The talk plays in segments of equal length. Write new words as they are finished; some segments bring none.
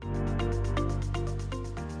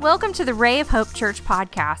Welcome to the Ray of Hope Church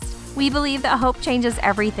podcast. We believe that hope changes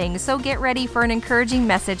everything, so get ready for an encouraging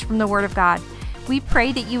message from the Word of God. We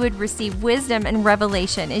pray that you would receive wisdom and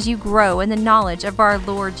revelation as you grow in the knowledge of our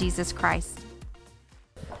Lord Jesus Christ.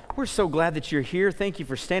 We're so glad that you're here. Thank you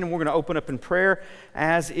for standing. We're going to open up in prayer,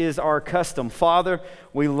 as is our custom. Father,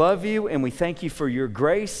 we love you and we thank you for your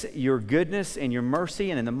grace, your goodness, and your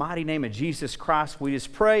mercy. And in the mighty name of Jesus Christ, we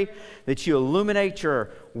just pray that you illuminate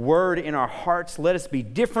your word in our hearts. Let us be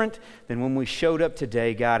different than when we showed up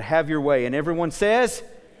today. God, have your way. And everyone says,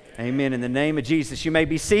 amen. In the name of Jesus. You may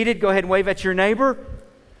be seated. Go ahead and wave at your neighbor.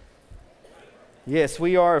 Yes,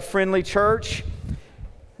 we are a friendly church.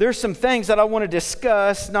 There's some things that I want to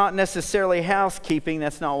discuss, not necessarily housekeeping,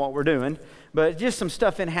 that's not what we're doing, but just some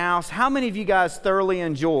stuff in-house. How many of you guys thoroughly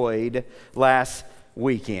enjoyed last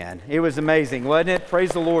weekend? It was amazing, wasn't it? Praise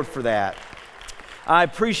the Lord for that. I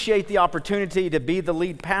appreciate the opportunity to be the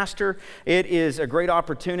lead pastor. It is a great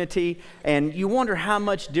opportunity, and you wonder how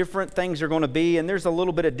much different things are going to be, and there's a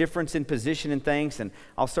little bit of difference in position and things, and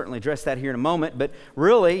I'll certainly address that here in a moment. But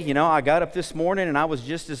really, I got up this morning, and I was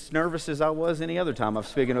just as nervous as I was any other time I've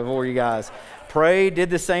spoken before you guys. Prayed, did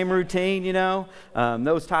the same routine,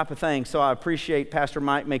 those type of things. So I appreciate Pastor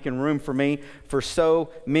Mike making room for me for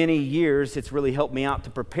so many years. It's really helped me out to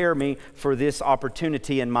prepare me for this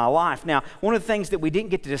opportunity in my life. Now, one of the things that we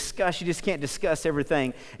didn't get to discuss, you just can't discuss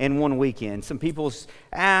everything in one weekend. Some people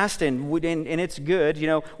asked, and it's good,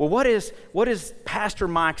 well, what is Pastor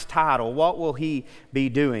Mike's title? What will he be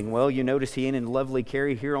doing? Well, you notice he and lovely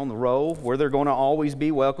Carrie here on the roll, where they're going to always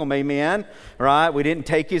be welcome, amen, right? We didn't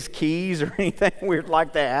take his keys or anything weird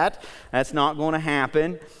like that. That's not going to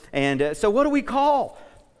happen. And so what do we call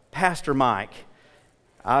Pastor Mike?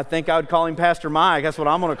 I think I would call him Pastor Mike. That's what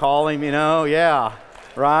I'm going to call him, yeah,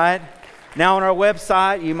 right? Now on our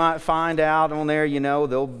website, you might find out on there,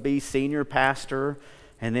 there'll be senior pastor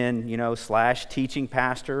and then, / teaching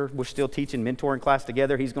pastor. We're still teaching mentoring class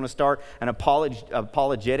together. He's going to start an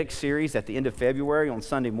apologetic series at the end of February on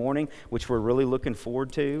Sunday morning, which we're really looking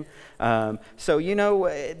forward to.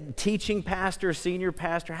 Teaching pastor, senior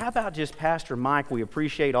pastor, how about just Pastor Mike? We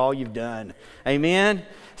appreciate all you've done. Amen?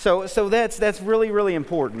 So that's really, really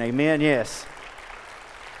important. Amen? Yes.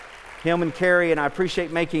 Him and Carrie, and I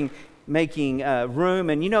appreciate making room,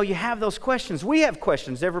 and you have those questions. We have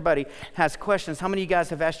questions. Everybody has questions. How many of you guys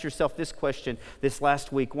have asked yourself this question this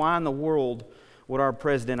last week? Why in the world would our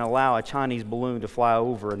president allow a Chinese balloon to fly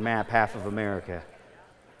over and map half of America?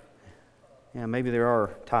 Yeah, maybe there are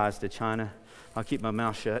ties to China. I'll keep my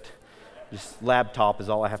mouth shut. Just laptop is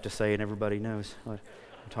all I have to say, and everybody knows what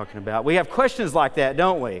I'm talking about. We have questions like that,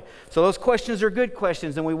 don't we? So those questions are good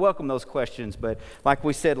questions, and we welcome those questions. But like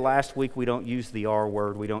we said last week, we don't use the R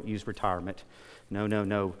word. We don't use retirement.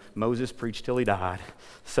 No. Moses preached till he died.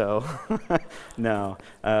 So, no.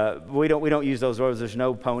 We don't use those words. There's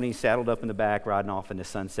no pony saddled up in the back riding off in the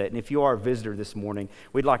sunset. And if you are a visitor this morning,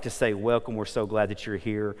 we'd like to say welcome. We're so glad that you're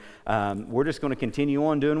here. We're just going to continue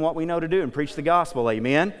on doing what we know to do and preach the gospel.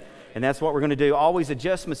 Amen? And that's what we're going to do. Always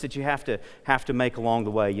adjustments that you have to make along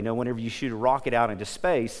the way. Whenever you shoot a rocket out into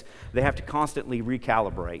space, they have to constantly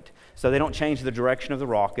recalibrate. So they don't change the direction of the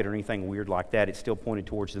rocket or anything weird like that. It's still pointed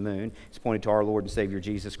towards the moon. It's pointed to our Lord and Savior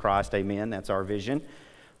Jesus Christ. Amen. That's our vision.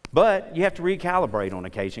 But you have to recalibrate on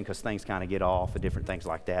occasion because things kind of get off and different things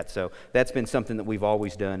like that. So that's been something that we've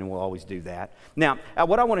always done, and we'll always do that. Now,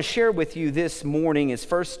 what I want to share with you this morning is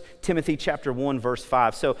 1 Timothy chapter 1, verse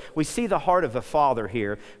 5. So we see the heart of a father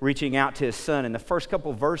here reaching out to his son. In the first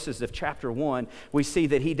couple verses of chapter 1, we see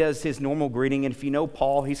that he does his normal greeting. And if you know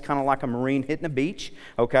Paul, he's kind of like a Marine hitting a beach.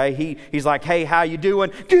 Okay, he's like, hey, how you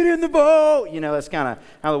doing? Get in the boat. That's kind of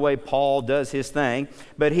how the way Paul does his thing.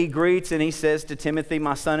 But he greets and he says to Timothy,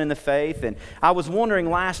 my son in the faith. And I was wondering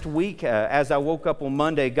last week as I woke up on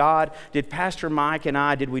Monday, God, did Pastor Mike and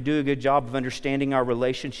I, did we do a good job of understanding our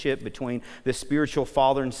relationship between the spiritual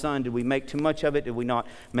father and son? Did we make too much of it? Did we not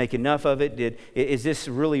make enough of it? Is this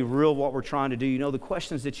really real what we're trying to do? The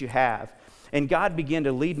questions that you have. And God began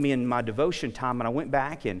to lead me in my devotion time, and I went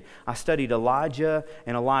back and I studied Elijah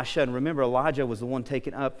and Elisha. And remember, Elijah was the one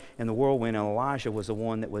taken up in the whirlwind, and Elijah was the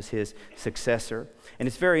one that was his successor. And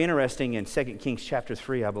it's very interesting in 2 Kings chapter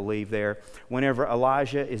 3, I believe there, whenever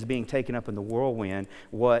Elijah is being taken up in the whirlwind,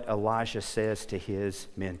 what Elijah says to his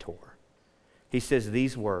mentor. He says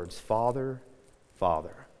these words, Father,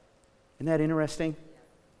 Father. Isn't that interesting?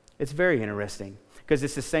 It's very interesting. Because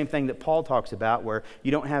it's the same thing that Paul talks about where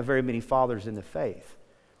you don't have very many fathers in the faith,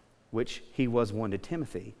 which he was one to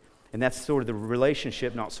Timothy. And that's sort of the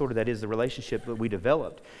relationship, not sort of, that is the relationship that we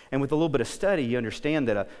developed. And with a little bit of study, you understand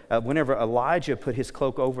that whenever Elijah put his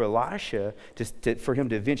cloak over Elisha for him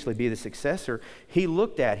to eventually be the successor, he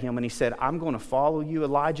looked at him and he said, I'm going to follow you,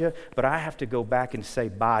 Elijah, but I have to go back and say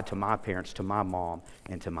bye to my parents, to my mom,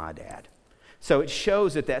 and to my dad. So it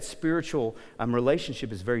shows that spiritual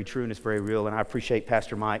relationship is very true and it's very real, and I appreciate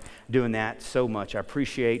Pastor Mike doing that so much. I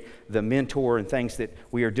appreciate the mentor and things that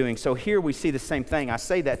we are doing. So here we see the same thing. I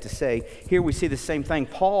say that to say, here we see the same thing.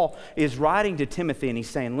 Paul is writing to Timothy and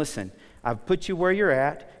he's saying, listen, I've put you where you're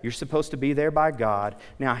at. You're supposed to be there by God.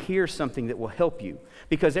 Now here's something that will help you.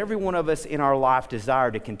 Because every one of us in our life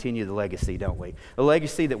desire to continue the legacy, don't we? The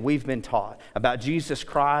legacy that we've been taught about Jesus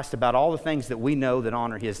Christ, about all the things that we know that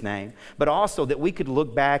honor His name. But also that we could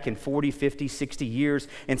look back in 40, 50, 60 years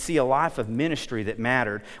and see a life of ministry that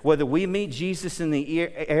mattered. Whether we meet Jesus in the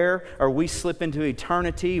air or we slip into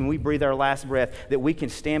eternity and we breathe our last breath, that we can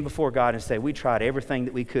stand before God and say, we tried everything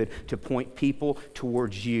that we could to point people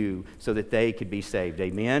towards you so that they could be saved.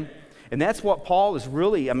 Amen? And that's what Paul is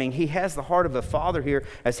really, he has the heart of a father here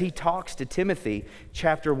as he talks to Timothy,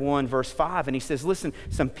 chapter 1, verse 5. And he says, listen,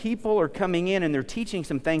 some people are coming in and they're teaching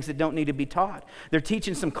some things that don't need to be taught. They're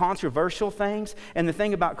teaching some controversial things. And the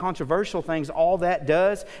thing about controversial things, all that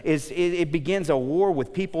does is it begins a war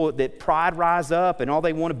with people that pride rise up and all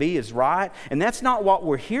they want to be is right. And that's not what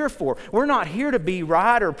we're here for. We're not here to be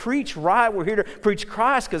right or preach right. We're here to preach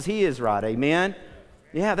Christ because He is right. Amen?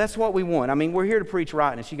 Yeah, that's what we want. We're here to preach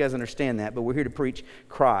rightness. You guys understand that, but we're here to preach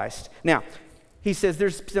Christ. Now, he says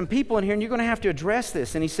there's some people in here, and you're going to have to address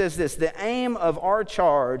this. And he says this, the aim of our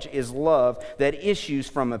charge is love that issues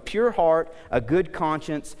from a pure heart, a good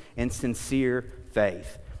conscience, and sincere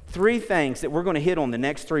faith. 3 things that we're going to hit on the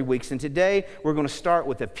next 3 weeks. And today, we're going to start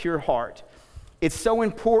with a pure heart. It's so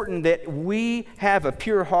important that we have a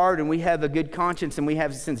pure heart and we have a good conscience and we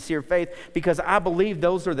have sincere faith, because I believe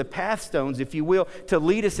those are the pathstones, if you will, to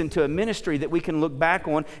lead us into a ministry that we can look back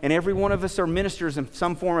on. And every one of us are ministers in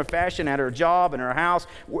some form or fashion at our job, in our house,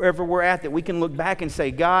 wherever we're at, that we can look back and say,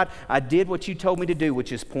 God, I did what you told me to do,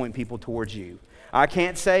 which is point people towards you. I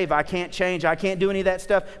can't save, I can't change, I can't do any of that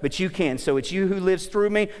stuff, but you can. So it's you who lives through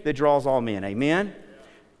me that draws all men. Amen?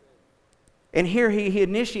 And here he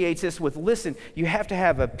initiates this with, listen, you have to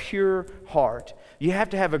have a pure heart. You have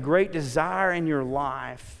to have a great desire in your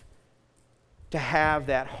life to have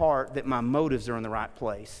that heart that my motives are in the right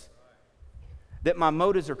place, that my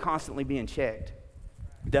motives are constantly being checked,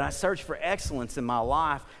 that I search for excellence in my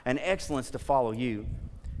life and excellence to follow you.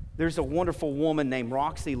 There's a wonderful woman named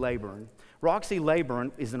Roxy Layburn. Roxy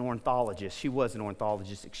Layburn is an ornithologist. She was an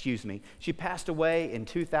ornithologist, She passed away in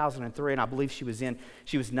 2003, and I believe she was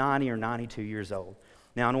 90 or 92 years old.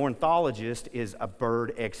 Now, an ornithologist is a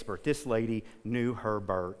bird expert. This lady knew her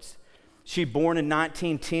birds. She born in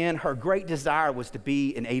 1910. Her great desire was to be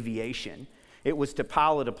in aviation. It was to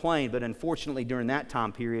pilot a plane, but unfortunately during that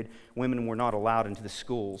time period, women were not allowed into the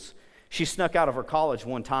schools. She snuck out of her college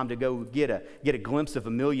one time to go get a glimpse of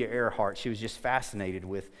Amelia Earhart. She was just fascinated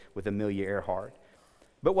with Amelia Earhart.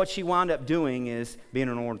 But what she wound up doing is being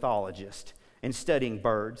an ornithologist and studying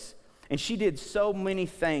birds. And she did so many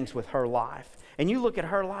things with her life. And you look at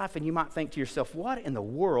her life and you might think to yourself, what in the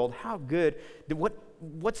world, how good,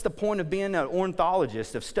 what's the point of being an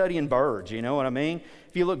ornithologist, of studying birds, you know what I mean?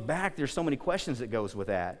 If you look back, there's so many questions that goes with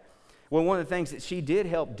that. Well, one of the things that she did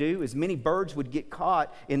help do is many birds would get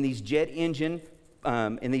caught in these jet engines,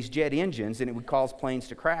 and it would cause planes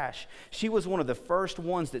to crash. She was one of the first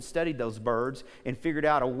ones that studied those birds and figured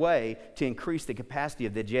out a way to increase the capacity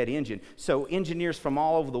of the jet engine. So engineers from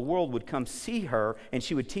all over the world would come see her, and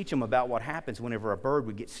she would teach them about what happens whenever a bird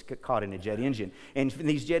would get caught in a jet engine. And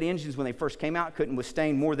these jet engines, when they first came out, couldn't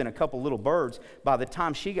withstand more than a couple little birds. By the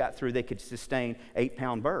time she got through, they could sustain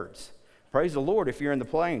 8-pound birds. Praise the Lord if you're in the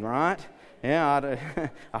plane, right? Yeah,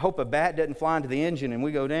 I hope a bat doesn't fly into the engine and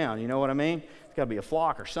we go down. You know what I mean? It's got to be a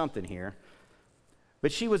flock or something here.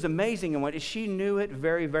 But she was amazing in what she knew it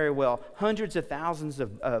very, very well. Hundreds of thousands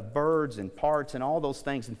of birds and parts and all those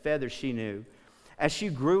things and feathers she knew. As she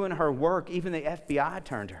grew in her work, even the FBI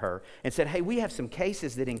turned to her and said, hey, we have some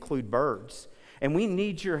cases that include birds, and we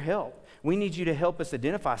need your help. We need you to help us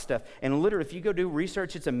identify stuff. And literally, if you go do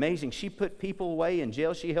research, it's amazing. She put people away in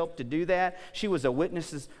jail. She helped to do that. She was a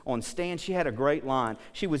witness on stand. She had a great line.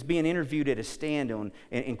 She was being interviewed at a stand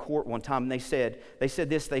in court one time, and they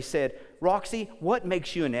said, Roxy, what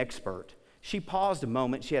makes you an expert? She paused a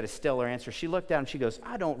moment. She had a stellar answer. She looked down and she goes,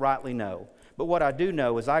 I don't rightly know. But what I do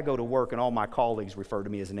know is I go to work and all my colleagues refer to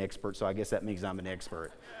me as an expert, so I guess that means I'm an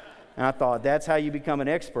expert. And I thought, that's how you become an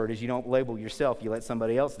expert, is you don't label yourself, you let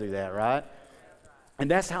somebody else do that, right? And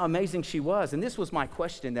that's how amazing she was. And this was my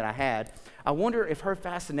question that I had. I wonder if her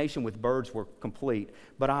fascination with birds were complete,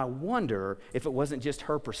 but I wonder if it wasn't just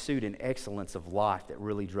her pursuit and excellence of life that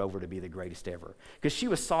really drove her to be the greatest ever. Because she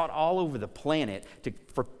was sought all over the planet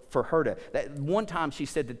for her to, that one time she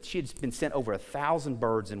said that she had been sent over 1,000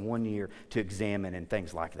 birds in 1 year to examine and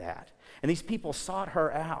things like that. And these people sought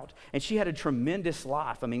her out. And she had a tremendous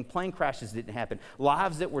life. I mean, plane crashes didn't happen.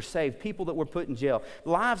 Lives that were saved, people that were put in jail,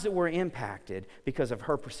 lives that were impacted because of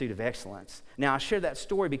her pursuit of excellence. Now, I share that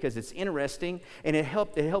story because it's interesting, and it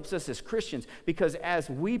helps us as Christians, because as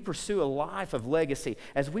we pursue a life of legacy,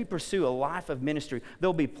 as we pursue a life of ministry,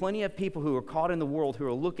 there'll be plenty of people who are caught in the world who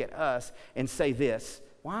will look at us and say this: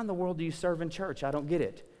 why in the world do you serve in church? I don't get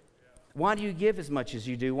it. Why do you give as much as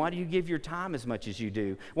you do? Why do you give your time as much as you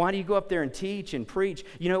do? Why do you go up there and teach and preach?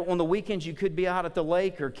 You know, on the weekends you could be out at the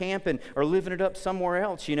lake or camping or living it up somewhere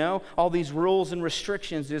else, you know? All these rules and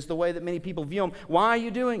restrictions is the way that many people view them. Why are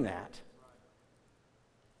you doing that?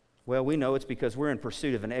 Well, we know it's because we're in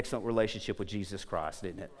pursuit of an excellent relationship with Jesus Christ,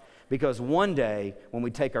 isn't it? Because one day, when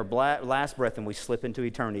we take our last breath and we slip into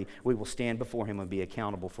eternity, we will stand before Him and be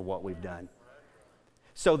accountable for what we've done.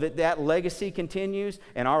 So that legacy continues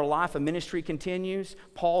and our life of ministry continues,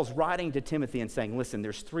 Paul's writing to Timothy and saying, listen,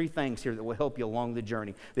 there's 3 things here that will help you along the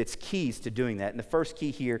journey that's keys to doing that. And the first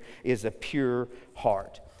key here is a pure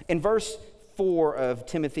heart. In verse 4 of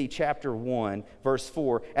Timothy chapter 1, verse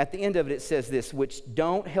 4, at the end of it, it says this: which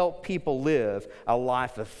don't help people live a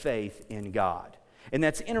life of faith in God. And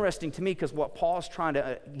that's interesting to me because what Paul's trying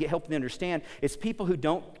to help them understand is people who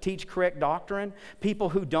don't teach correct doctrine, people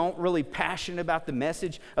who don't really passionate about the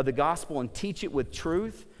message of the gospel and teach it with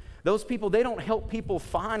truth, those people, they don't help people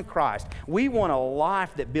find Christ. We want a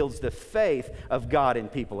life that builds the faith of God in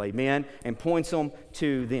people, amen, and points them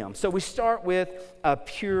to them. So we start with a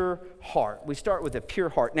pure heart. We start with a pure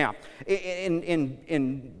heart. Now,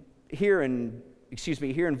 here in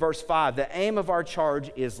verse 5, the aim of our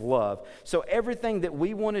charge is love. So everything that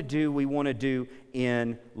we want to do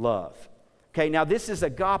in love. Okay, now this is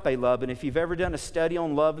agape love, and if you've ever done a study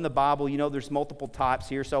on love in the Bible, you know there's multiple types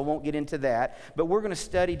here, so I won't get into that. But we're going to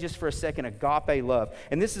study just for a second agape love.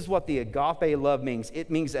 And this is what the agape love means.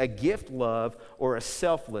 It means a gift love or a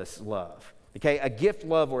selfless love. Okay, a gift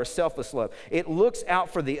love or a selfless love. It looks out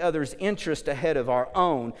for the other's interest ahead of our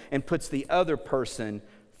own and puts the other person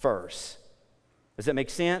first. Does that make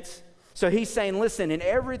sense? So he's saying, listen, in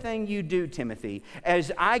everything you do, Timothy,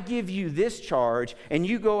 as I give you this charge and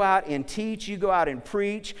you go out and teach, you go out and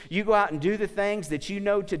preach, you go out and do the things that you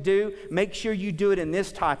know to do, make sure you do it in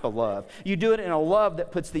this type of love. You do it in a love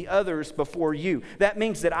that puts the others before you. That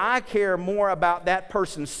means that I care more about that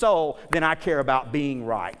person's soul than I care about being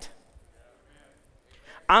right.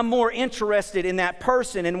 I'm more interested in that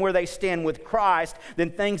person and where they stand with Christ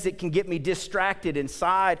than things that can get me distracted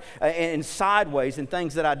inside and sideways and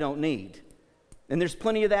things that I don't need. And there's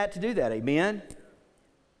plenty of that to do that, amen?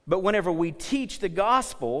 But whenever we teach the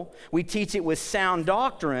gospel, we teach it with sound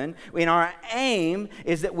doctrine, and our aim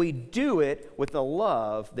is that we do it with a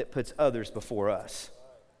love that puts others before us.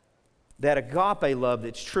 That agape love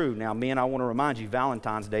that's true. Now, men, I want to remind you,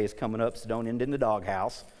 Valentine's Day is coming up, so don't end in the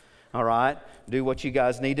doghouse. All right? Do what you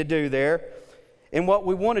guys need to do there. And what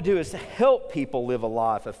we want to do is help people live a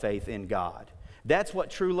life of faith in God. That's what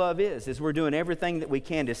true love is we're doing everything that we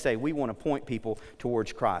can to say we want to point people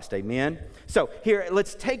towards Christ. Amen? So here,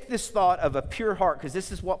 let's take this thought of a pure heart, because this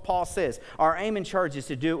is what Paul says. Our aim and charge is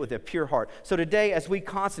to do it with a pure heart. So today, as we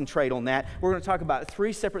concentrate on that, we're going to talk about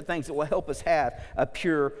 3 separate things that will help us have a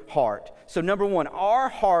pure heart. So number 1, our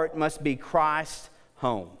heart must be Christ's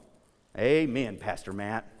home. Amen, Pastor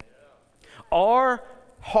Matt. Our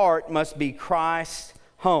heart must be Christ's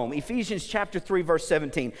home. Ephesians chapter 3, verse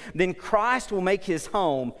 17. Then Christ will make his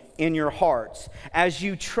home in your hearts. As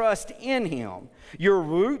you trust in him, your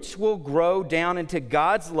roots will grow down into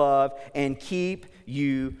God's love and keep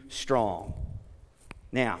you strong.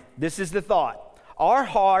 Now, this is the thought. Our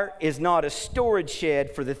heart is not a storage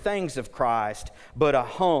shed for the things of Christ, but a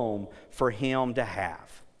home for him to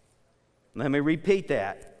have. Let me repeat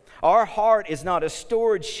that. Our heart is not a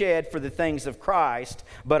storage shed for the things of Christ,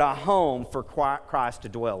 but a home for Christ to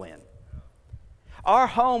dwell in. Our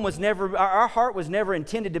heart was never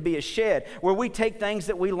intended to be a shed where we take things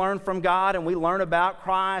that we learn from God and we learn about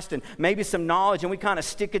Christ and maybe some knowledge and we kind of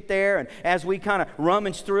stick it there, and as we kind of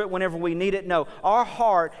rummage through it whenever we need it. No, our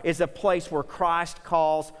heart is a place where Christ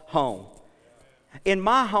calls home. In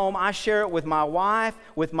my home, I share it with my wife,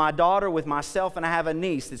 with my daughter, with myself, and I have a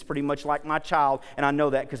niece that's pretty much like my child, and I know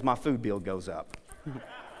that because my food bill goes up.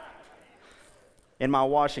 And my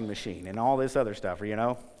washing machine and all this other stuff, you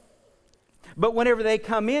know. But whenever they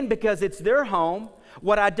come in, because it's their home,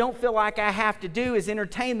 What I don't feel like I have to do is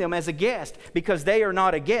entertain them as a guest, because they are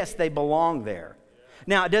not a guest, they belong there.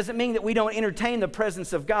 Now, it doesn't mean that we don't entertain the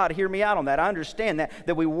presence of God. Hear me out on that. I understand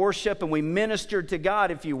that we worship and we minister to God,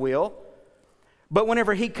 if you will. But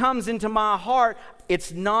whenever He comes into my heart,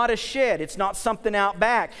 it's not a shed. It's not something out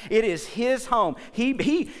back. It is His home.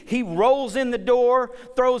 He rolls in the door,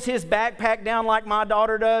 throws His backpack down like my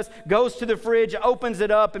daughter does, goes to the fridge, opens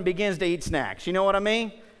it up, and begins to eat snacks. You know what I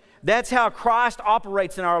mean? That's how Christ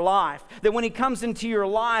operates in our life. That when He comes into your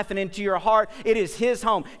life and into your heart, it is His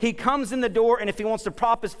home. He comes in the door, and if He wants to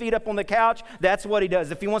prop His feet up on the couch, that's what He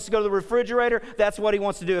does. If He wants to go to the refrigerator, that's what He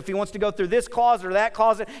wants to do. If He wants to go through this closet or that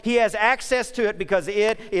closet, He has access to it because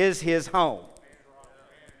it is His home.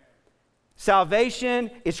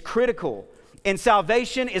 Salvation is critical. And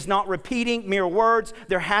salvation is not repeating mere words.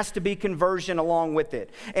 There has to be conversion along with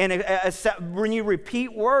it. And when you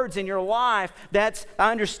repeat words in your life,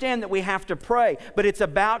 I understand that we have to pray. But it's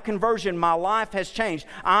about conversion. My life has changed.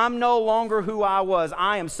 I'm no longer who I was.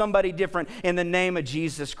 I am somebody different in the name of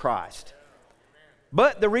Jesus Christ.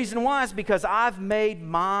 But the reason why is because I've made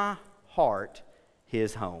my heart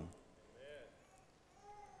His home.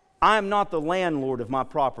 I am not the landlord of my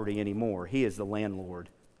property anymore. He is the landlord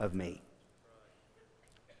of me.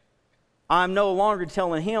 I'm no longer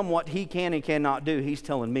telling Him what He can and cannot do. He's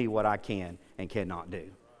telling me what I can and cannot do.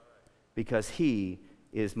 Because He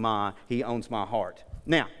owns my heart.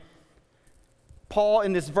 Now, Paul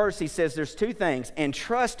in this verse, he says there's two things. And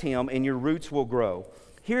trust Him and your roots will grow.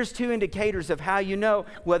 Here's two indicators of how you know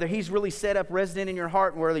whether He's really set up resident in your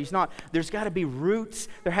heart and whether He's not. There's got to be roots.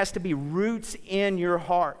 There has to be roots in your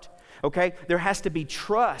heart. Okay? There has to be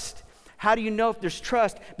trust. How do you know if there's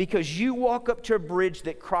trust? Because you walk up to a bridge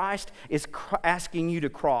that Christ is asking you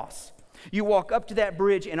to cross. You walk up to that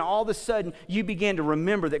bridge, and all of a sudden you begin to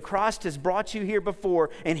remember that Christ has brought you here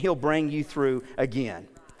before, and He'll bring you through again.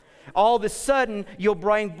 All of a sudden,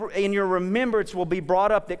 in your remembrance will be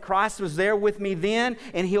brought up that Christ was there with me then,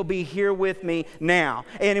 and He'll be here with me now.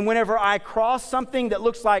 And whenever I cross something that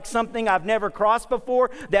looks like something I've never crossed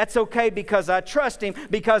before, that's okay because I trust Him,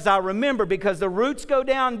 because I remember, because the roots go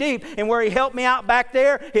down deep, and where He helped me out back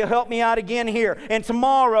there, He'll help me out again here, and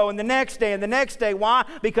tomorrow, and the next day, and the next day. Why?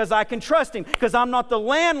 Because I can trust Him, because I'm not the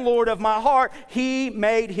landlord of my heart. He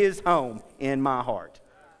made His home in my heart.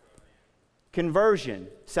 Conversion,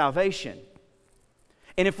 salvation.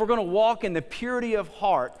 And if we're going to walk in the purity of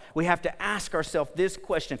heart, we have to ask ourselves this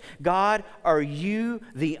question: God, are You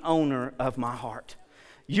the owner of my heart?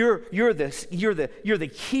 You're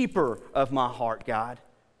the keeper of my heart, God.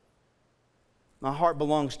 My heart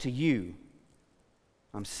belongs to You.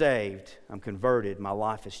 I'm saved. I'm converted. My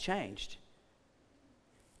life has changed.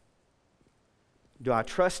 Do I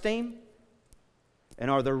trust Him?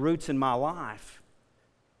 And are there roots in my life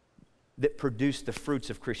that produce the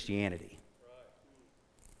fruits of Christianity?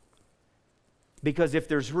 Because if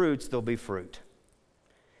there's roots, there'll be fruit.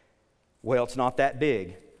 Well, it's not that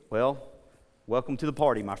big. Well, welcome to the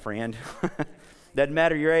party, my friend. Doesn't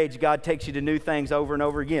matter your age, God takes you to new things over and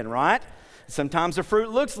over again, right? Sometimes the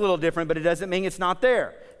fruit looks a little different, but it doesn't mean it's not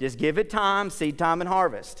there. Just give it time, seed time and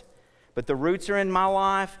harvest. But the roots are in my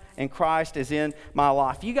life, and Christ is in my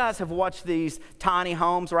life. You guys have watched these tiny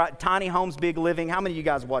homes, right? Tiny Homes, Big Living. How many of you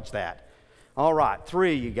guys watch that? All right,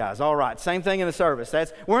 3 of you guys. All right, same thing in the service.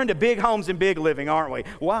 We're into big homes and big living, aren't we?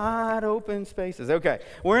 Wide open spaces. Okay,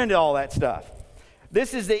 we're into all that stuff.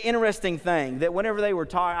 This is the interesting thing, that whenever they were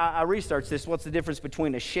talking, I researched this, what's the difference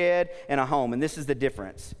between a shed and a home? And this is the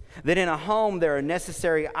difference. That in a home, there are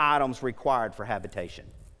necessary items required for habitation.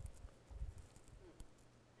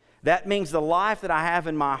 That means the life that I have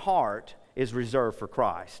in my heart is reserved for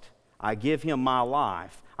Christ. I give Him my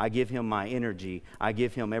life. I give Him my energy. I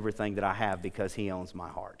give Him everything that I have because He owns my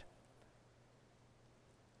heart.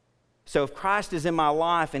 So if Christ is in my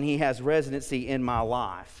life and He has residency in my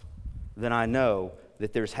life, then I know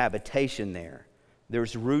that there's habitation there.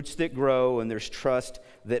 There's roots that grow and there's trust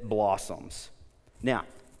that blossoms. Now,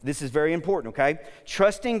 this is very important, okay?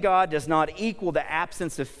 Trusting God does not equal the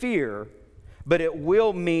absence of fear, but it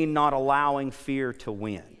will mean not allowing fear to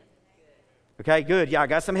win. Okay, good. Yeah, I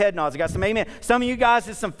got some head nods. I got some amen. Some of you guys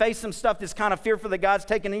that face some stuff that's kind of fearful that God's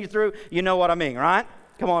taking you through. You know what I mean, right?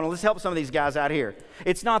 Come on, let's help some of these guys out here.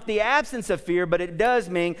 It's not the absence of fear, but it does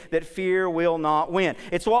mean that fear will not win.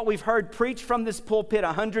 It's what we've heard preached from this pulpit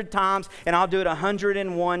 100 times, and I'll do it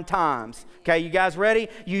 101 times. Okay, you guys ready?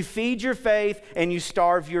 You feed your faith and you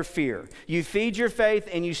starve your fear. You feed your faith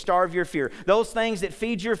and you starve your fear. Those things that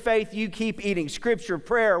feed your faith, you keep eating. Scripture,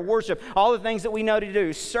 prayer, worship, all the things that we know to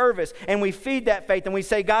do, service, and we feed that faith and we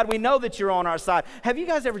say, God, we know that you're on our side. Have you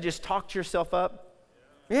guys ever just talked yourself up?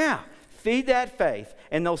 Yeah. Feed that faith.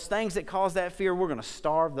 And those things that cause that fear, we're going to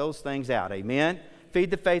starve those things out. Amen?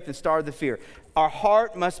 Feed the faith and starve the fear. Our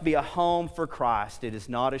heart must be a home for Christ. It is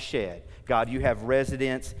not a shed. God, you have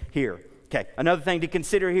residence here. Okay, another thing to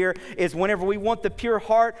consider here is whenever we want the pure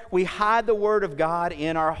heart, we hide the Word of God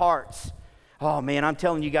in our hearts. Oh man, I'm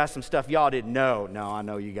telling you guys some stuff y'all didn't know. No, I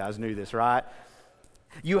know you guys knew this, right?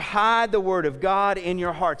 You hide the Word of God in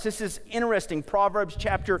your hearts. This is interesting. Proverbs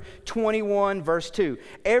chapter 21, verse 2.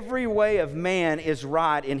 Every way of man is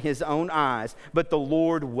right in his own eyes, but the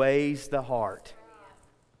Lord weighs the heart.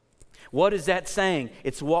 What is that saying?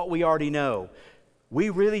 It's what we already know. We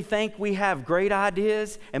really think we have great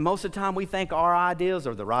ideas, and most of the time we think our ideas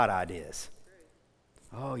are the right ideas.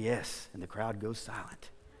 Oh yes, and the crowd goes silent.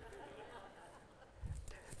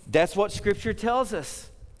 That's what Scripture tells us.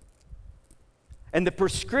 And the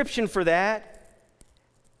prescription for that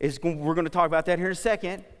is, we're going to talk about that here in a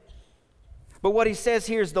second. But what he says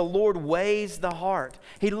here is the Lord weighs the heart.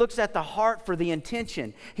 He looks at the heart for the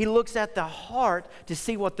intention. He looks at the heart to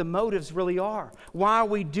see what the motives really are. Why are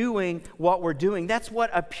we doing what we're doing? That's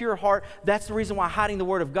what a pure heart, that's the reason why hiding the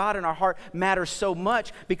Word of God in our heart matters so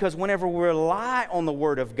much, because whenever we rely on the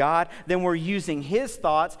Word of God, then we're using His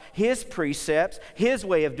thoughts, His precepts, His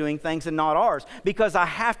way of doing things and not ours. Because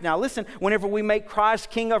now listen, whenever we make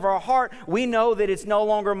Christ King of our heart, we know that it's no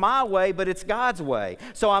longer my way, but it's God's way.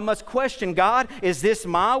 So I must question God. Is this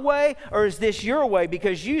my way or is this your way?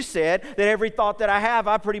 Because you said that every thought that I have,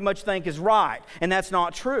 I pretty much think is right. And that's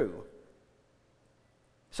not true.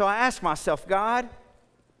 So I ask myself, God,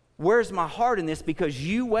 where's my heart in this? Because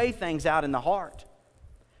you weigh things out in the heart.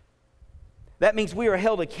 That means we are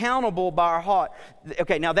held accountable by our heart.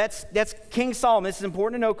 Okay, now that's King Solomon. This is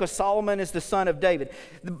important to know because Solomon is the son of David.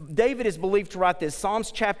 David is believed to write this.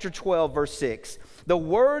 Psalms chapter 12, verse 6. The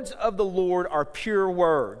words of the Lord are pure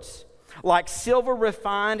words, like silver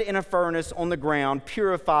refined in a furnace on the ground,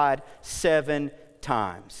 purified 7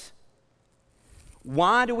 times.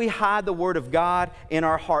 Why do we hide the Word of God in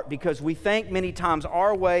our heart? Because we think many times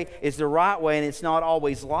our way is the right way, and it's not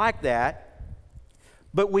always like that.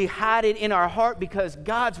 But we hide it in our heart because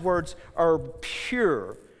God's words are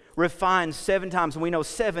pure, refined 7 times. And we know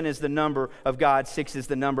 7 is the number of God, 6 is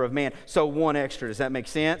the number of man. So 1 extra. Does that make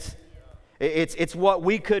sense? It's what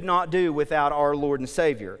we could not do without our Lord and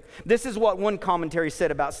Savior. This is what one commentary said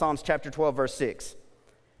about Psalms chapter 12, verse 6.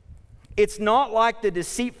 It's not like the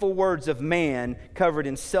deceitful words of man covered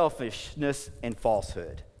in selfishness and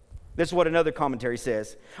falsehood. This is what another commentary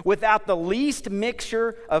says. Without the least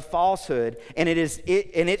mixture of falsehood, and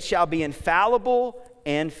it shall be infallible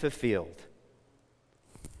and fulfilled.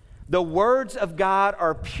 The words of God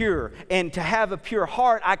are pure, and to have a pure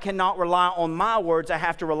heart, I cannot rely on my words. I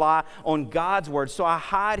have to rely on God's words. So I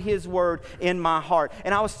hide His word in my heart.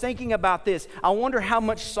 And I was thinking about this. I wonder how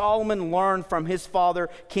much Solomon learned from his father,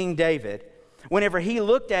 King David. Whenever he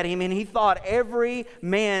looked at him and he thought every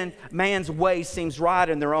man's way seems right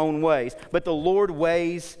in their own ways, but the Lord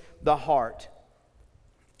weighs the heart.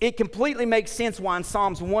 It completely makes sense why in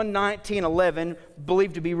Psalms 119:11,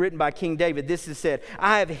 believed to be written by King David, this is said,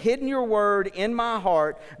 I have hidden your word in my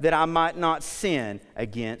heart that I might not sin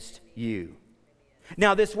against you.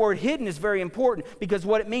 Now, this word hidden is very important because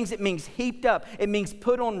what it means heaped up. It means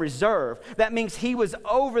put on reserve. That means he was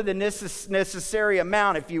over the necessary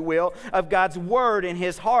amount, if you will, of God's word in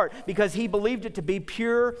his heart because he believed it to be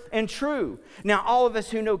pure and true. Now, all of us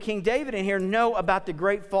who know King David in here know about the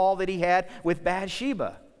great fall that he had with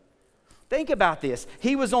Bathsheba. Think about this.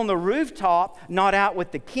 He was on the rooftop, not out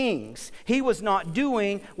with the kings. He was not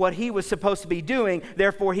doing what he was supposed to be doing.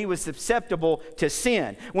 Therefore, he was susceptible to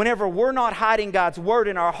sin. Whenever we're not hiding God's word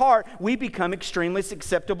in our heart, we become extremely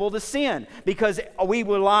susceptible to sin because we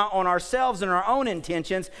rely on ourselves and our own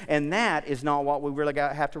intentions, and that is not what we really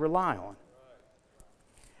have to rely on.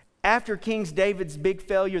 After King David's big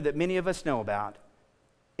failure that many of us know about,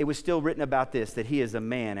 it was still written about this, that he is a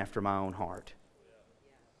man after my own heart.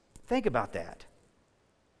 Think about that.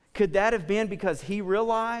 Could that have been because he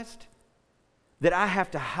realized that I have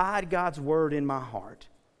to hide God's word in my heart?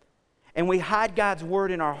 And we hide God's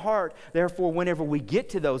word in our heart. Therefore, whenever we get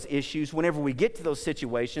to those issues, whenever we get to those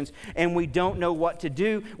situations, and we don't know what to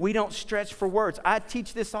do, we don't stretch for words. I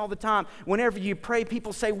teach this all the time. Whenever you pray,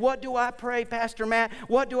 people say, what do I pray, Pastor Matt?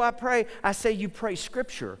 What do I pray? I say you pray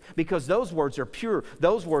Scripture because those words are pure.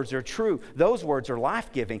 Those words are true. Those words are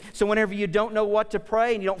life-giving. So whenever you don't know what to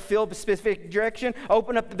pray and you don't feel a specific direction,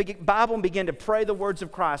 open up the Bible and begin to pray the words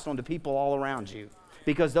of Christ onto people all around you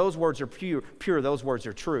because those words are pure. Those words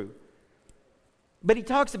are true. But he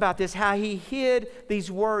talks about this, how he hid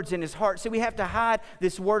these words in his heart. So we have to hide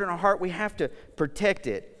this word in our heart. We have to protect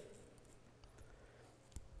it.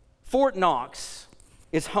 Fort Knox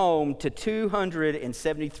is home to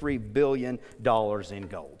 $273 billion in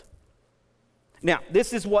gold. Now,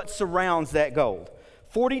 this is what surrounds that gold.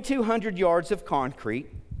 4,200 yards of concrete,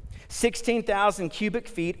 16,000 cubic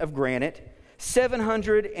feet of granite,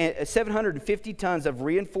 750 tons of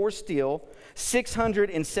reinforced steel,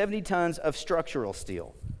 670 tons of structural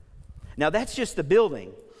steel. Now, that's just the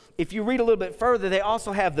building. If you read a little bit further, they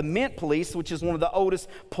also have the Mint Police, which is one of the oldest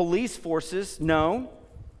police forces known.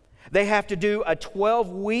 They have to do a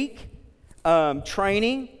 12-week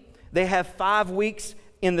training. They have 5 weeks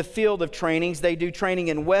in the field of trainings. They do training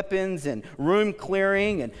in weapons and room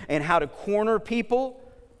clearing and how to corner people.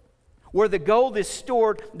 Where the gold is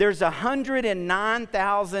stored, there's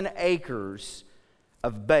 109,000 acres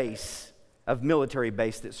of military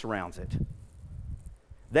base that surrounds it.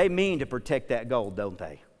 They mean to protect that gold, don't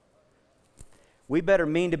they? We better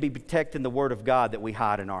mean to be protecting the Word of God that we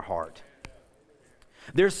hide in our heart.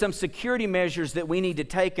 There's some security measures that we need to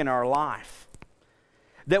take in our life.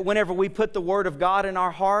 That whenever we put the Word of God in our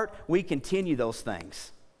heart, we continue those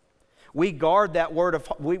things. We guard that word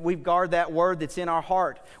we guard that word that's in our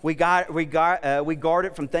heart. We guard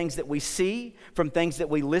it from things that we see, from things that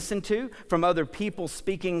we listen to, from other people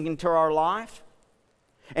speaking into our life.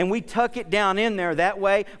 And we tuck it down in there. That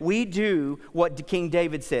way we do what King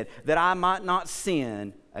David said, that I might not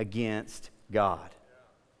sin against God.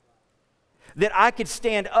 That I could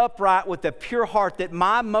stand upright with a pure heart, that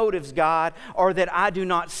my motives, God, are that I do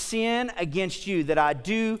not sin against you, that I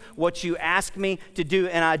do what you ask me to do,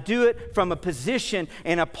 and I do it from a position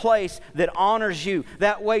and a place that honors you.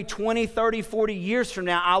 That way, 20, 30, 40 years from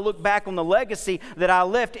now, I'll look back on the legacy that I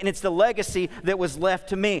left, and it's the legacy that was left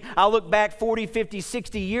to me. I'll look back 40, 50,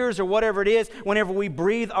 60 years or whatever it is, whenever we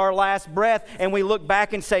breathe our last breath, and we look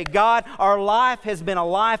back and say, God, our life has been a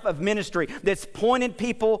life of ministry that's pointed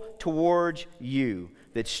people towards you,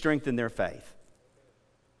 that strengthen their faith.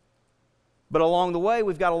 But along the way,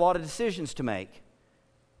 we've got a lot of decisions to make.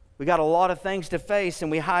 We got a lot of things to face, and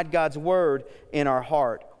we hide God's word in our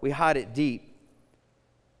heart. We hide it deep.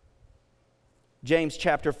 James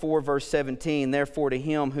chapter 4, verse 17, therefore to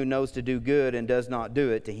him who knows to do good and does not do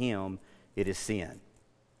it, to him it is sin.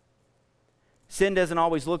 Sin doesn't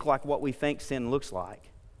always look like what we think sin looks like.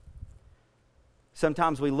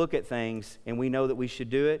 Sometimes we look at things and we know that we should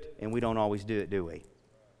do it, and we don't always do it, do we?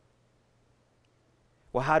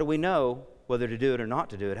 Well, how do we know whether to do it or not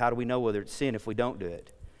to do it? How do we know whether it's sin if we don't do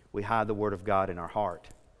it? We hide the Word of God in our heart.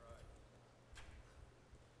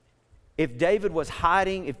 If David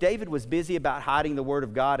was busy about hiding the Word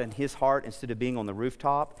of God in his heart instead of being on the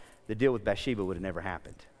rooftop, the deal with Bathsheba would have never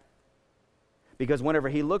happened. Because whenever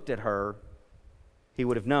he looked at her, he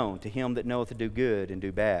would have known, to him that knoweth to do good and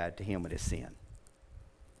do bad, to him it is sin.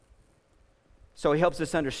 So he helps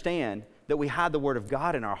us understand that we hide the Word of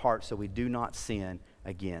God in our heart so we do not sin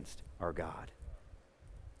against our God.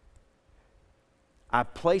 I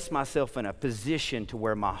place myself in a position to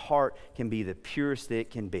where my heart can be the purest that it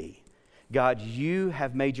can be. God, you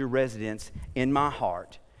have made your residence in my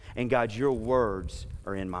heart, and God, your words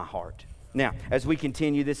are in my heart. Now, as we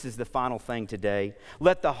continue, this is the final thing today.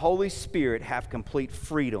 Let the Holy Spirit have complete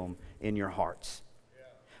freedom in your hearts.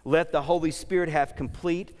 Let the Holy Spirit have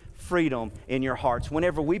complete freedom in your hearts.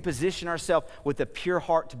 Whenever we position ourselves with a pure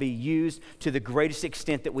heart to be used to the greatest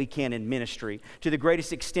extent that we can in ministry, to the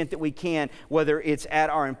greatest extent that we can, whether it's at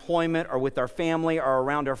our employment or with our family or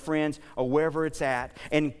around our friends or wherever it's at,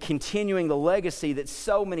 and continuing the legacy that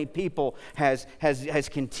so many people has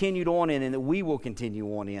continued on in and that we will continue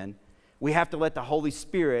on in, we have to let the Holy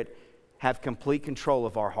Spirit have complete control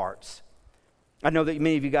of our hearts. I know that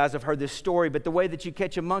many of you guys have heard this story, but the way that you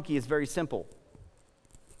catch a monkey is very simple.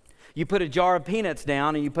 You put a jar of peanuts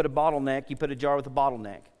down and you put a bottleneck, you put a jar with a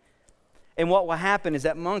bottleneck. And what will happen is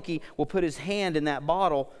that monkey will put his hand in that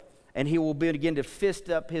bottle and he will begin to fist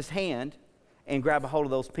up his hand and grab a hold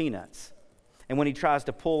of those peanuts. And when he tries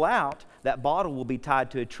to pull out, that bottle will be tied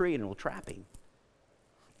to a tree and it will trap him.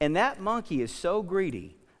 And that monkey is so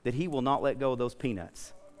greedy that he will not let go of those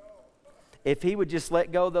peanuts. If he would just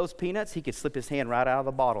let go of those peanuts, he could slip his hand right out of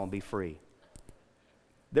the bottle and be free.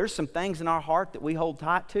 There's some things in our heart that we hold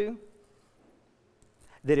tight to,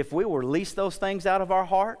 that if we will release those things out of our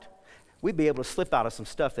heart, we'd be able to slip out of some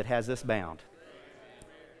stuff that has us bound.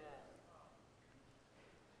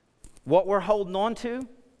 What we're holding on to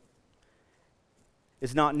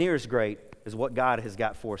is not near as great as what God has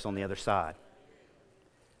got for us on the other side.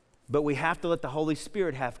 But we have to let the Holy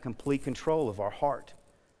Spirit have complete control of our heart.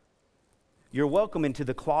 You're welcome into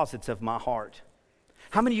the closets of my heart.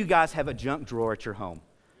 How many of you guys have a junk drawer at your home?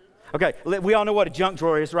 Okay, we all know what a junk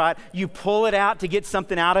drawer is, right? You pull it out to get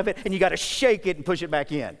something out of it, and you got to shake it and push it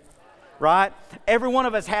back in. right? Every one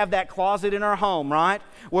of us have that closet in our home, right?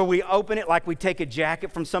 Where we open it like we take a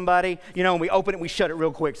jacket from somebody, and we open it, we shut it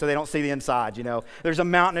real quick so they don't see the inside, There's a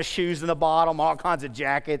mountain of shoes in the bottom, all kinds of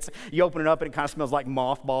jackets. You open it up and it kind of smells like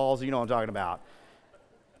mothballs, you know what I'm talking about.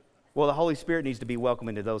 Well, the Holy Spirit needs to be welcome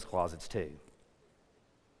into those closets too.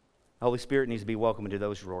 The Holy Spirit needs to be welcome into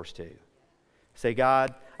those drawers too. Say,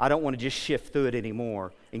 God, I don't want to just shift through it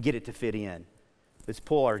anymore and get it to fit in. Let's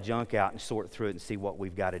pull our junk out and sort through it and see what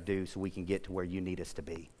we've got to do so we can get to where you need us to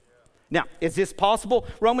be. Now, is this possible?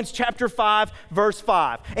 Romans chapter 5, verse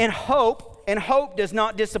 5. And hope does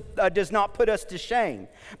not put us to shame,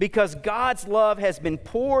 because God's love has been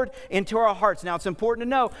poured into our hearts. Now, it's important to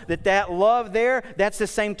know that love there, that's the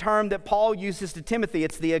same term that Paul uses to Timothy.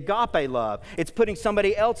 It's the agape love. It's putting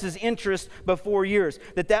somebody else's interest before yours.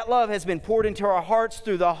 That love has been poured into our hearts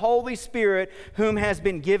through the Holy Spirit, whom has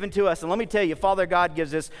been given to us. And let me tell you, Father God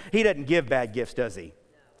gives us, He doesn't give bad gifts, does He?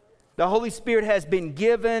 The Holy Spirit has been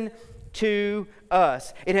given to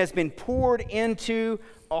us. It has been poured into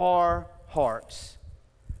our hearts.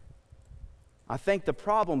 I think the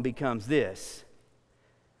problem becomes this.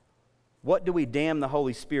 What do we dam the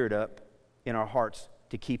Holy Spirit up in our hearts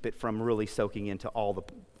to keep it from really soaking into all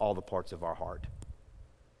the parts of our heart?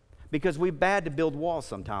 Because we're bad to build walls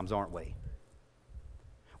sometimes, aren't we?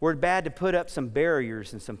 We're bad to put up some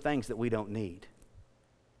barriers and some things that we don't need.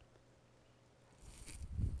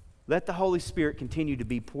 Let the Holy Spirit continue to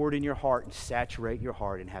be poured in your heart and saturate your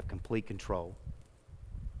heart and have complete control.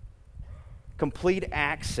 Complete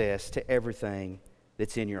access to everything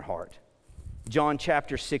that's in your heart. John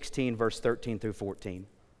chapter 16, verse 13 through 14.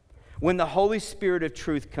 When the Holy Spirit of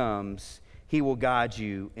truth comes, He will guide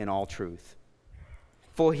you in all truth.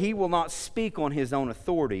 For He will not speak on His own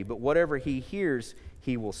authority, but whatever He hears,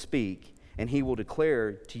 He will speak, and He will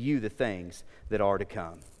declare to you the things that are to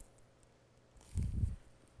come.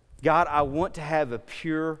 God, I want to have a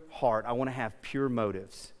pure heart. I want to have pure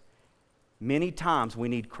motives. Many times we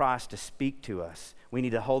need Christ to speak to us. We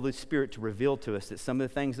need the Holy Spirit to reveal to us that some of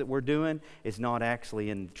the things that we're doing is not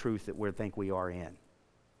actually in the truth that we think we are in.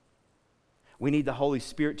 We need the Holy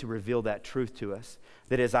Spirit to reveal that truth to us.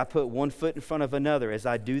 That as I put one foot in front of another, as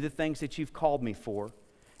I do the things that you've called me for,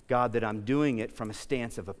 God, that I'm doing it from a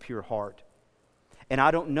stance of a pure heart. And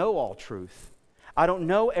I don't know all truth. I don't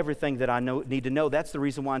know everything that I need to know. That's the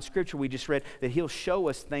reason why in Scripture we just read that He'll show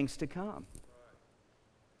us things to come.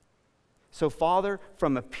 So, Father,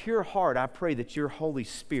 from a pure heart, I pray that your Holy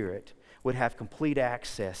Spirit would have complete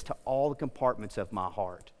access to all the compartments of my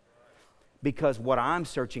heart. Because what I'm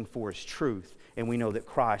searching for is truth, and we know that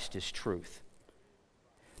Christ is truth.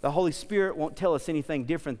 The Holy Spirit won't tell us anything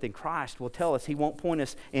different than Christ will tell us. He won't point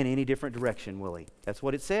us in any different direction, will He? That's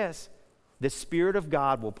what it says. The Spirit of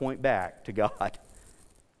God will point back to God.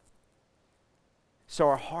 So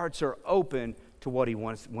our hearts are open to what He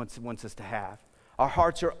wants us to have. Our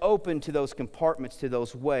hearts are open to those compartments, to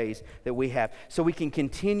those ways that we have, so we can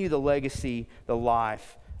continue the legacy, the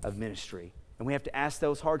life of ministry. And we have to ask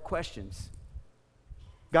those hard questions.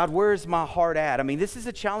 God, where is my heart at? I mean, this is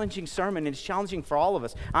a challenging sermon, and it's challenging for all of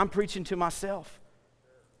us. I'm preaching to myself.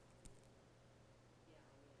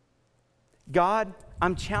 God,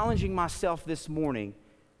 I'm challenging myself this morning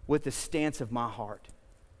with the stance of my heart.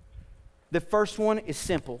 The first one is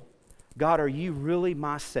simple. God, are you really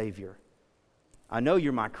my Savior? I know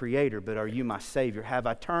you're my Creator, but are you my Savior? Have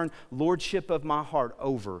I turned lordship of my heart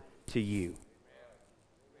over to you?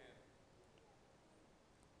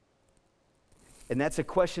 And that's a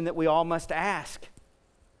question that we all must ask.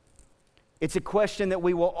 It's a question that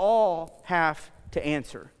we will all have to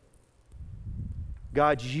answer.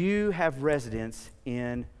 God, you have residence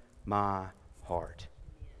in my heart.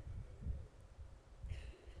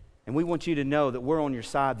 And we want you to know that we're on your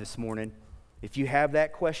side this morning. If you have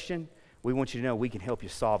that question, we want you to know we can help you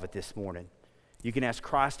solve it this morning. You can ask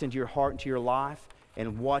Christ into your heart, into your life,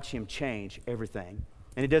 and watch Him change everything.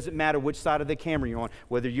 And it doesn't matter which side of the camera you're on,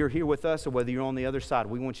 whether you're here with us or whether you're on the other side,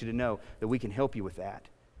 we want you to know that we can help you with that.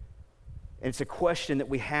 And it's a question that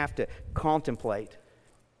we have to contemplate.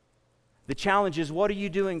 The challenge is, what are you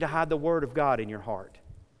doing to hide the Word of God in your heart?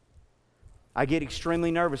 I get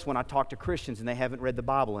extremely nervous when I talk to Christians and they haven't read the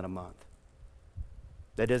Bible in a month.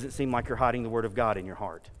 That doesn't seem like you're hiding the Word of God in your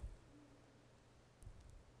heart.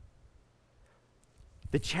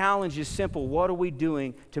 The challenge is simple. What are we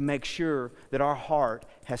doing to make sure that our heart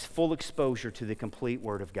has full exposure to the complete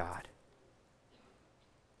Word of God?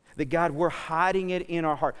 That, God, we're hiding it in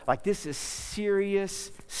our heart. Like, this is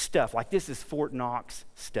serious stuff. Like, this is Fort Knox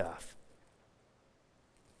stuff.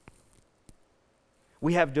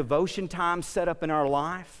 We have devotion time set up in our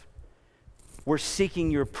life. We're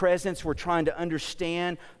seeking your presence. We're trying to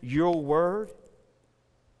understand your word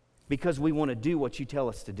because we want to do what you tell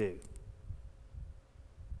us to do.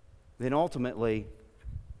 Then ultimately,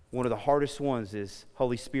 one of the hardest ones is,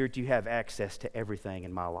 Holy Spirit, you have access to everything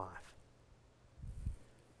in my life.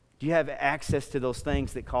 Do you have access to those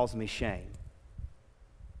things that cause me shame?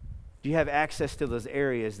 Do you have access to those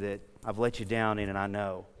areas that I've let you down in and I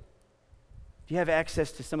know? Do you have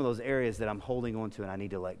access to some of those areas that I'm holding on to and I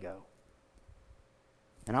need to let go?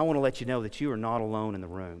 And I want to let you know that you are not alone in the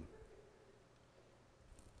room.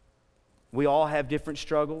 We all have different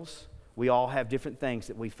struggles. We all have different things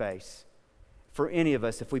that we face. For any of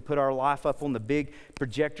us, if we put our life up on the big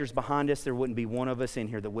projectors behind us, there wouldn't be one of us in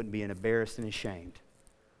here that wouldn't be embarrassed and ashamed.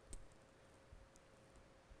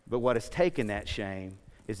 But what has taken that shame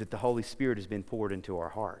is that the Holy Spirit has been poured into our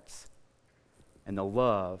hearts. And the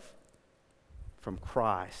love from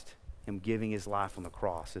Christ, Him giving His life on the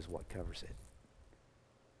cross, is what covers it.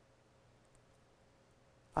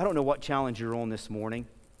 I don't know what challenge you're on this morning,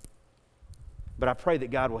 but I pray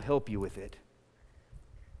that God will help you with it.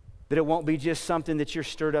 That it won't be just something that you're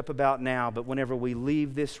stirred up about now, but whenever we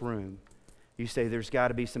leave this room, you say there's got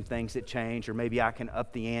to be some things that change, or maybe I can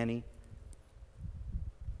up the ante.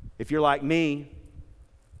 If you're like me,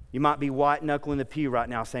 you might be white-knuckling the pew right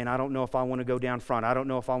now saying, I don't know if I want to go down front. I don't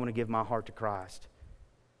know if I want to give my heart to Christ.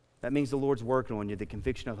 That means the Lord's working on you. The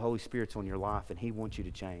conviction of the Holy Spirit's on your life, and He wants you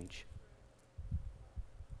to change.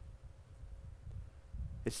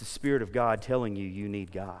 It's the Spirit of God telling you you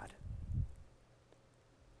need God.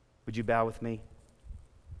 Would you bow with me?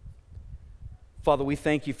 Father, we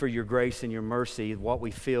thank you for your grace and your mercy, what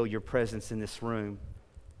we feel, your presence in this room.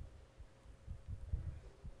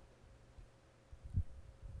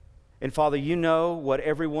 And Father, you know what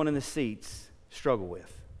everyone in the seats struggle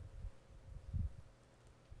with.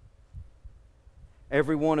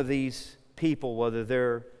 Every one of these people, whether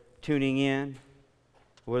they're tuning in,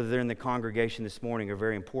 whether they're in the congregation this morning, are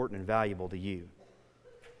very important and valuable to you.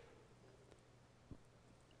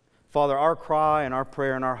 Father, our cry and our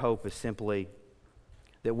prayer and our hope is simply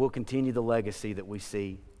that we'll continue the legacy that we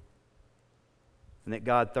see. And that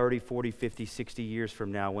God, 30, 40, 50, 60 years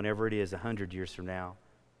from now, whenever it is, 100 years from now,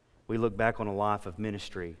 we look back on a life of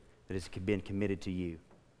ministry that has been committed to you.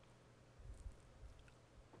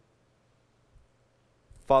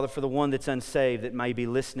 Father, for the one that's unsaved that may be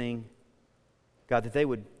listening, God, that they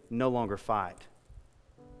would no longer fight.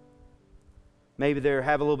 Maybe they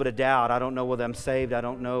have a little bit of doubt. I don't know whether I'm saved. I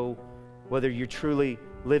don't know whether you're truly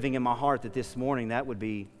living in my heart, that this morning that would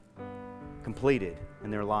be completed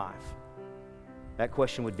in their life. That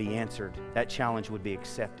question would be answered. That challenge would be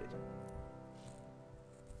accepted.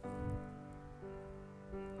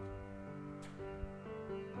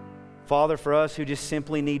 Father, for us who just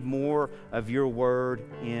simply need more of your word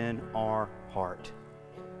in our heart.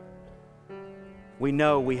 We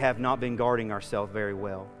know we have not been guarding ourselves very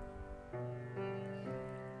well.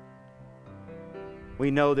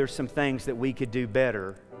 We know there's some things that we could do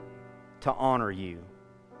better to honor you.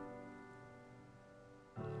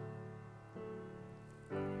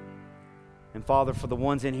 And Father, for the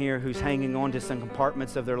ones in here who's hanging on to some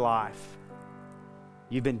compartments of their life,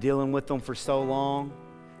 you've been dealing with them for so long.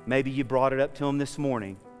 Maybe you brought it up to them this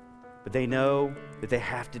morning, but they know that they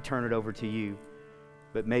have to turn it over to you.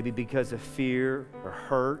 But maybe because of fear or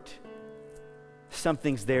hurt,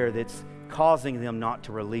 something's there that's causing them not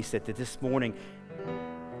to release it, that this morning,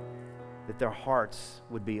 that their hearts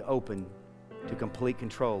would be open to complete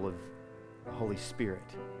control of the Holy Spirit.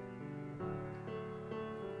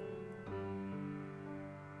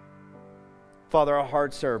 Father, our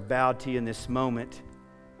hearts are bowed to you in this moment.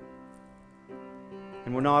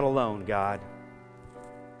 And we're not alone, God.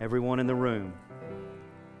 Everyone in the room,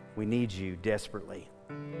 we need you desperately.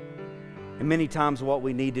 And many times what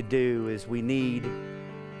we need to do is we need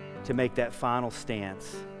to make that final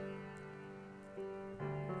stance.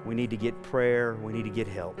 We need to get prayer. We need to get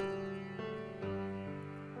help.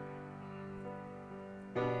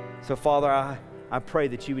 So, Father, I pray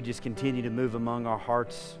that you would just continue to move among our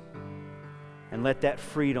hearts and let that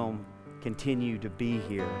freedom continue to be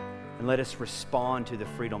here. And let us respond to the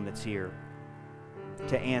freedom that's here,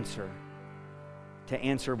 to answer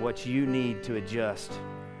what you need to adjust,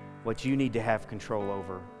 what you need to have control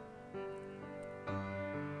over.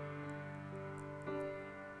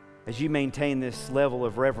 As you maintain this level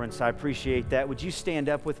of reverence, I appreciate that. Would you stand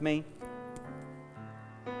up with me?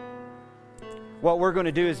 What we're going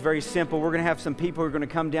to do is very simple. We're going to have some people who are going to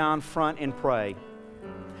come down front and pray.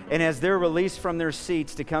 And as they're released from their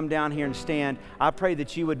seats to come down here and stand, I pray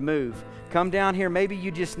that you would move. Come down here. Maybe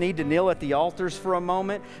you just need to kneel at the altars for a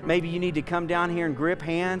moment. Maybe you need to come down here and grip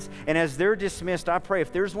hands. And as they're dismissed, I pray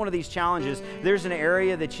if there's one of these challenges, there's an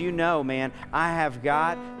area that you know, man, I have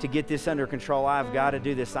got to get this under control. I've got to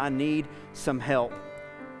do this. I need some help.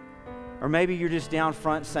 Or maybe you're just down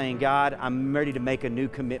front saying, God, I'm ready to make a new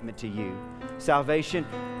commitment to you. Salvation,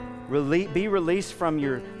 be released from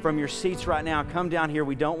your seats right now. Come down here.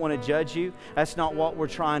 We don't want to judge you. That's not what we're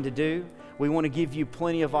trying to do. We want to give you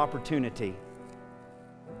plenty of opportunity.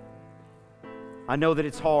 I know that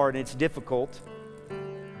it's hard and it's difficult.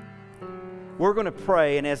 We're going to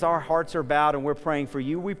pray, and as our hearts are bowed and we're praying for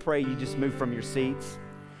you, we pray you just move from your seats.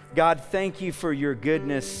 God, thank you for your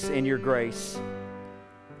goodness and your grace.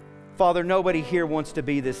 Father, nobody here wants to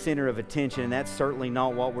be the center of attention, and that's certainly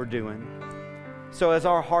not what we're doing. So as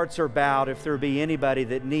our hearts are bowed, if there be anybody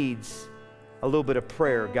that needs a little bit of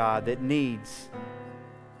prayer, God, that needs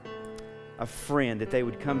a friend, that they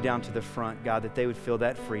would come down to the front, God, that they would feel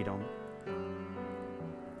that freedom.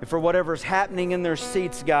 And for whatever's happening in their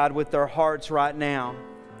seats, God, with their hearts right now,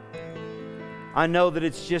 I know that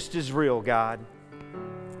it's just as real, God.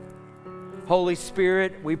 Holy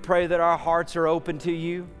Spirit, we pray that our hearts are open to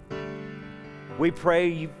you. We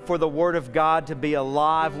pray for the Word of God to be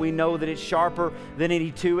alive. We know that it's sharper than any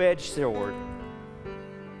two-edged sword.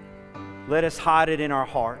 Let us hide it in our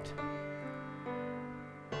heart.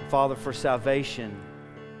 Father, for salvation,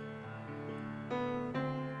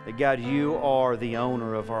 that God, you are the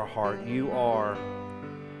owner of our heart. You are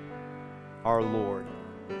our Lord.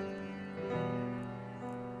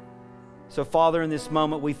 So, Father, in this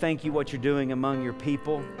moment, we thank you what you're doing among your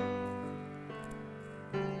people.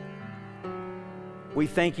 We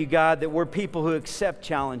thank you, God, that we're people who accept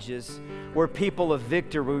challenges. We're people of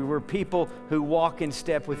victory. We're people who walk in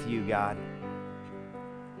step with you, God.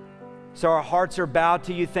 So our hearts are bowed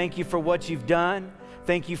to you. Thank you for what you've done.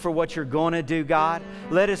 Thank you for what you're going to do, God.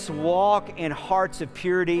 Let us walk in hearts of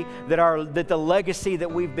purity, that the legacy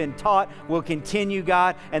that we've been taught will continue,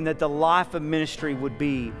 God, and that the life of ministry would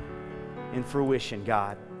be in fruition,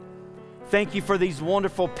 God. Thank you for these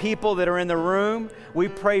wonderful people that are in the room. We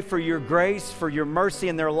pray for your grace, for your mercy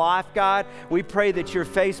in their life, God. We pray that your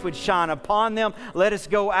face would shine upon them. Let us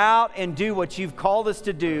go out and do what you've called us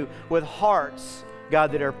to do with hearts,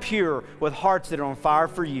 God, that are pure, with hearts that are on fire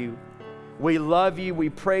for you. We love you. We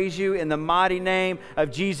praise you in the mighty name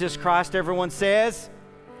of Jesus Christ. Everyone says,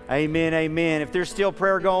 amen, amen. If there's still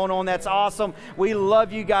prayer going on, that's awesome. We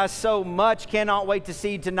love you guys so much. Cannot wait to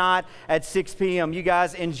see you tonight at 6 p.m. You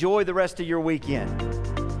guys enjoy the rest of your weekend.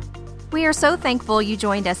 We are so thankful you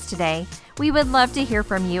joined us today. We would love to hear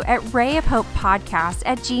from you at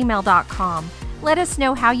rayofhopepodcast@gmail.com. Let us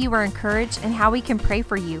know how you were encouraged and how we can pray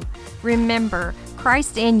for you. Remember,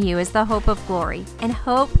 Christ in you is the hope of glory, and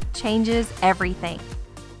hope changes everything.